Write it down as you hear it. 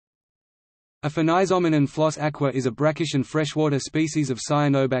Aphanizomenon flos-aquae is a brackish and freshwater species of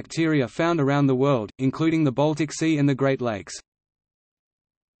cyanobacteria found around the world, including the Baltic Sea and the Great Lakes.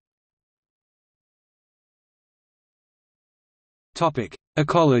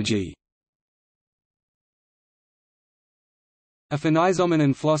 Ecology.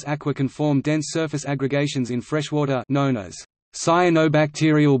 Aphanizomenon flos-aquae can form dense surface aggregations in freshwater known as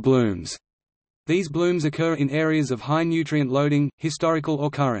cyanobacterial blooms. These blooms occur in areas of high nutrient loading, historical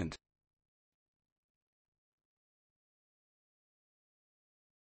or current.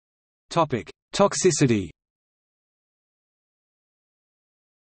 Toxicity.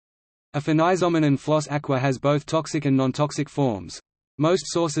 Aphanizomenon flos-aquae has both toxic and non-toxic forms. Most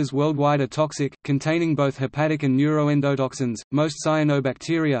sources worldwide are toxic, containing both hepatic and neuroendotoxins. Most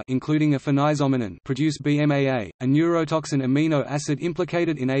cyanobacteria, including Aphanizomenon, produce BMAA, a neurotoxin amino acid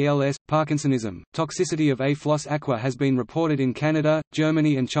implicated in ALS, Parkinsonism. Toxicity of A. flos-aquae has been reported in Canada,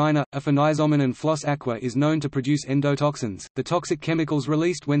 Germany, and China. Aphanizomenon flos-aquae is known to produce endotoxins, the toxic chemicals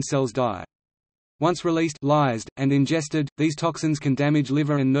released when cells die. Once released, lysed, and ingested, these toxins can damage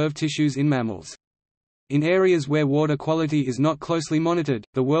liver and nerve tissues in mammals. In areas where water quality is not closely monitored,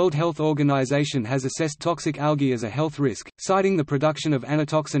 the World Health Organization has assessed toxic algae as a health risk, citing the production of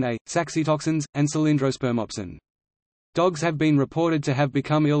anatoxin A, saxitoxins, and cylindrospermopsin. Dogs have been reported to have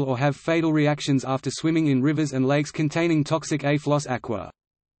become ill or have fatal reactions after swimming in rivers and lakes containing toxic A. flos-aquae.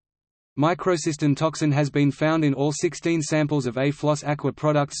 Microcystin toxin has been found in all 16 samples of A. flos-aquae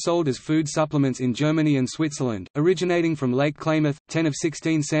products sold as food supplements in Germany and Switzerland, originating from Lake Klamath. 10 of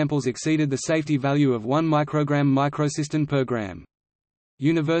 16 samples exceeded the safety value of 1 microgram microcystin per gram.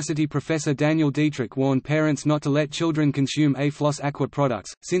 University professor Daniel Dietrich warned parents not to let children consume A. flos-aquae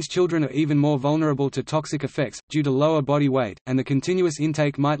products, since children are even more vulnerable to toxic effects, due to lower body weight, and the continuous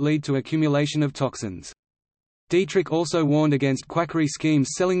intake might lead to accumulation of toxins. Dietrich also warned against quackery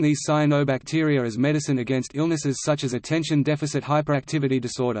schemes selling these cyanobacteria as medicine against illnesses such as attention deficit hyperactivity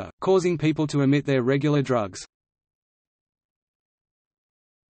disorder, causing people to omit their regular drugs.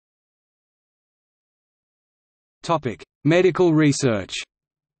 Medical research.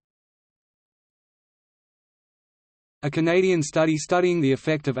 A Canadian study studying the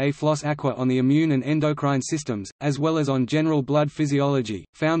effect of A. flos-aquae on the immune and endocrine systems, as well as on general blood physiology,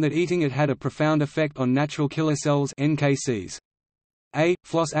 found that eating it had a profound effect on natural killer cells (NKCs). A.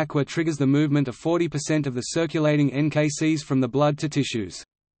 flos-aquae triggers the movement of 40% of the circulating NKCs from the blood to tissues.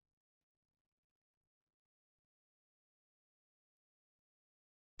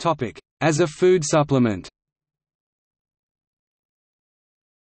 As a food supplement.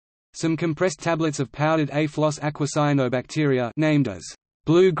 Some compressed tablets of powdered A. flos-aquae cyanobacteria named as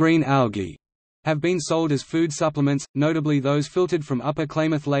blue-green algae have been sold as food supplements, notably those filtered from Upper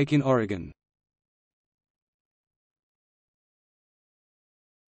Klamath Lake in Oregon.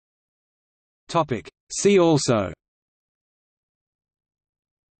 See also: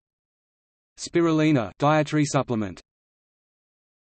 Spirulina, dietary supplement.